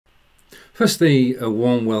Firstly, a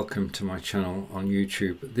warm welcome to my channel on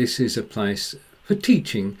YouTube. This is a place for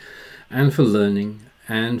teaching and for learning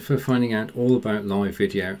and for finding out all about live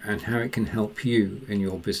video and how it can help you in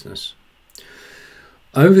your business.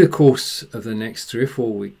 Over the course of the next 3 or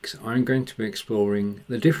 4 weeks, I'm going to be exploring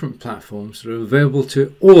the different platforms that are available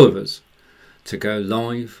to all of us to go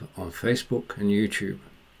live on Facebook and YouTube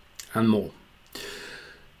and more.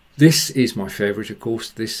 This is my favorite, of course.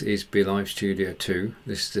 This is BeLive Studio 2.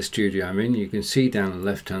 This is the studio I'm in. You can see down the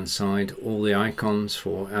left hand side all the icons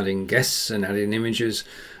for adding guests and adding images,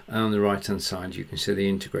 and on the right hand side you can see the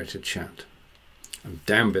integrated chat. And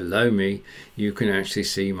down below me you can actually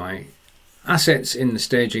see my assets in the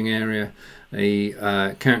staging area, the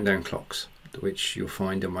countdown clocks, which you'll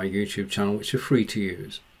find on my YouTube channel, which are free to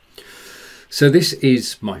use. So this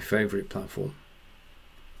is my favorite platform,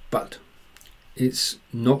 but it's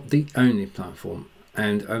not the only platform,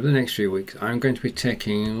 and over the next few weeks I'm going to be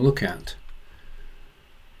taking a look at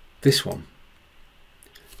this one.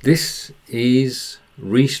 This is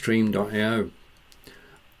Lightstream.io,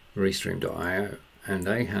 and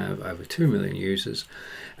they have over 2 million users,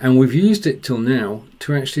 and we've used it till now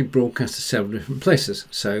to actually broadcast to several different places.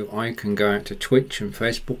 So I can go out to Twitch and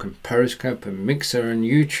Facebook and Periscope and Mixer and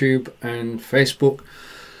YouTube and Facebook.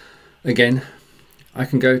 Again, I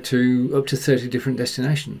can go to up to 30 different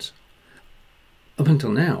destinations. Up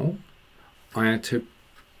until now, I had to,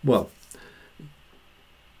 well,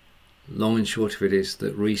 long and short of it is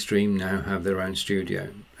that Lightstream now have their own studio,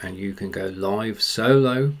 and you can go live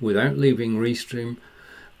solo without leaving Lightstream,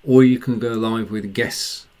 or you can go live with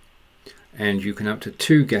guests, and you can have up to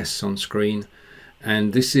 2 guests on screen.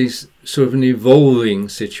 And this is sort of an evolving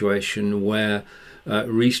situation where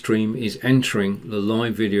Lightstream is entering the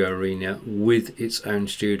live video arena with its own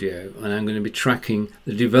studio, and I'm going to be tracking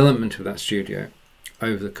the development of that studio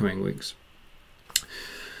over the coming weeks.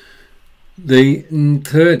 The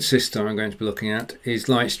third system I'm going to be looking at is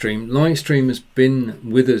Lightstream. Lightstream has been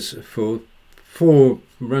with us for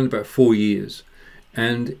around about 4 years,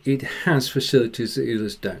 and it has facilities that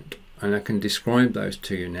others don't, and I can describe those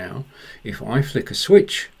to you now. If I flick a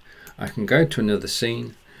switch, I can go to another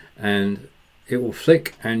scene and it will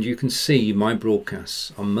flick, and you can see my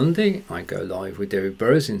broadcasts. On Monday I go live with David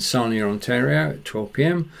Burrows in Sarnia, Ontario at 12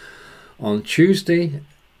 p.m. On Tuesday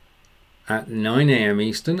at 9 a.m.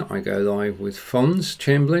 Eastern I go live with Fons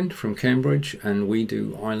Chamberlain from Cambridge, and we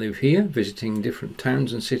do I Live Here, visiting different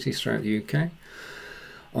towns and cities throughout the UK.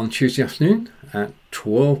 On Tuesday afternoon at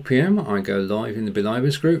 12 p.m. I go live in the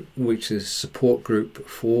BeLivers group, which is a support group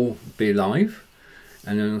for BeLive.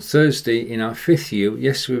 And then on Thursday, in our 5th year,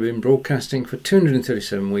 yes, we've been broadcasting for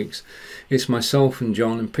 237 weeks. It's myself and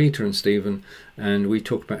John and Peter and Stephen, and we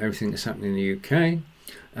talk about everything that's happening in the UK.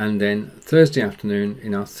 And then Thursday afternoon,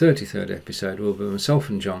 in our 33rd episode, will be myself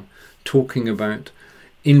and John talking about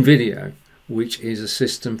InVideo, which is a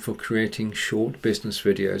system for creating short business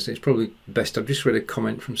videos. It's probably best. I've just read a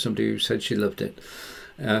comment from somebody who said she loved it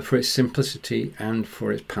for its simplicity and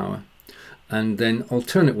for its power. And then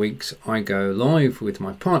alternate weeks I go live with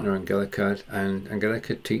my partner Angelika, and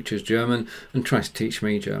Angelika teaches German and tries to teach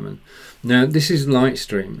me German. Now this is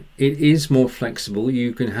Lightstream. It is more flexible.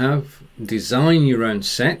 You can design your own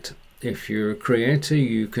set. If you're a creator,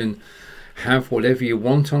 you can have whatever you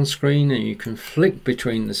want on screen, and you can flick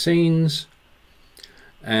between the scenes.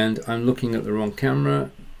 And I'm looking at the wrong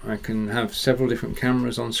camera. I can have several different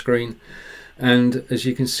cameras on screen, and as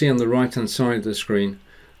you can see on the right hand side of the screen,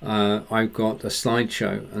 I've got a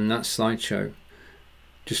slideshow, and that slideshow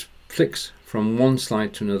just flicks from one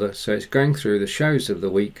slide to another, so it's going through the shows of the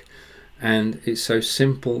week, and it's so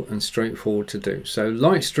simple and straightforward to do. So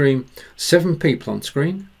Lightstream, 7 people on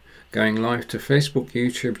screen going live to Facebook,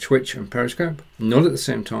 YouTube, Twitch and Periscope, not at the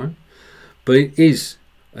same time, but it is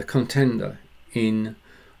a contender in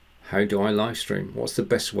how do I live stream, what's the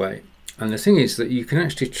best way. And the thing is that you can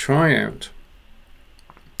actually try out,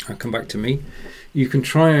 I'll come back to me, you can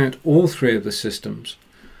try out all 3 of the systems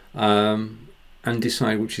and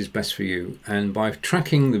decide which is best for you. And by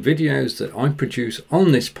tracking the videos that I produce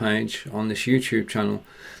on this page, on this YouTube channel,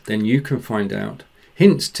 then you can find out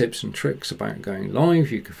hints, tips and tricks about going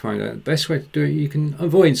live. You can find out the best way to do it. You can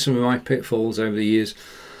avoid some of my pitfalls over the years.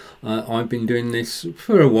 I've been doing this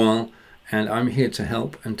for a while, and I'm here to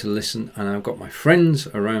help and to listen, and I've got my friends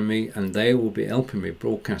around me, and they will be helping me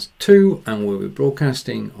broadcast too, and we'll be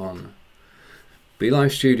broadcasting on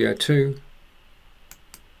BeLive Studio 2,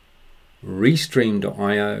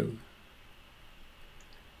 Lightstream.io,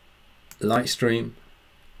 Lightstream,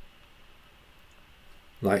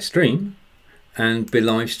 and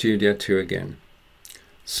BeLive Studio 2 again.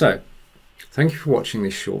 So, thank you for watching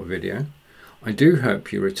this short video. I do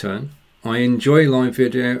hope you return. I enjoy live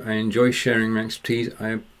video, I enjoy sharing my expertise,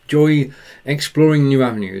 I enjoy exploring new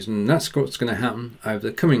avenues, and that's what's going to happen over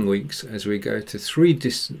the coming weeks as we go to 3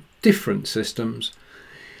 different systems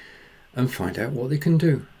and find out what they can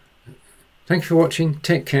do. Thank you for watching,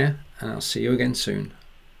 take care, and I'll see you again soon.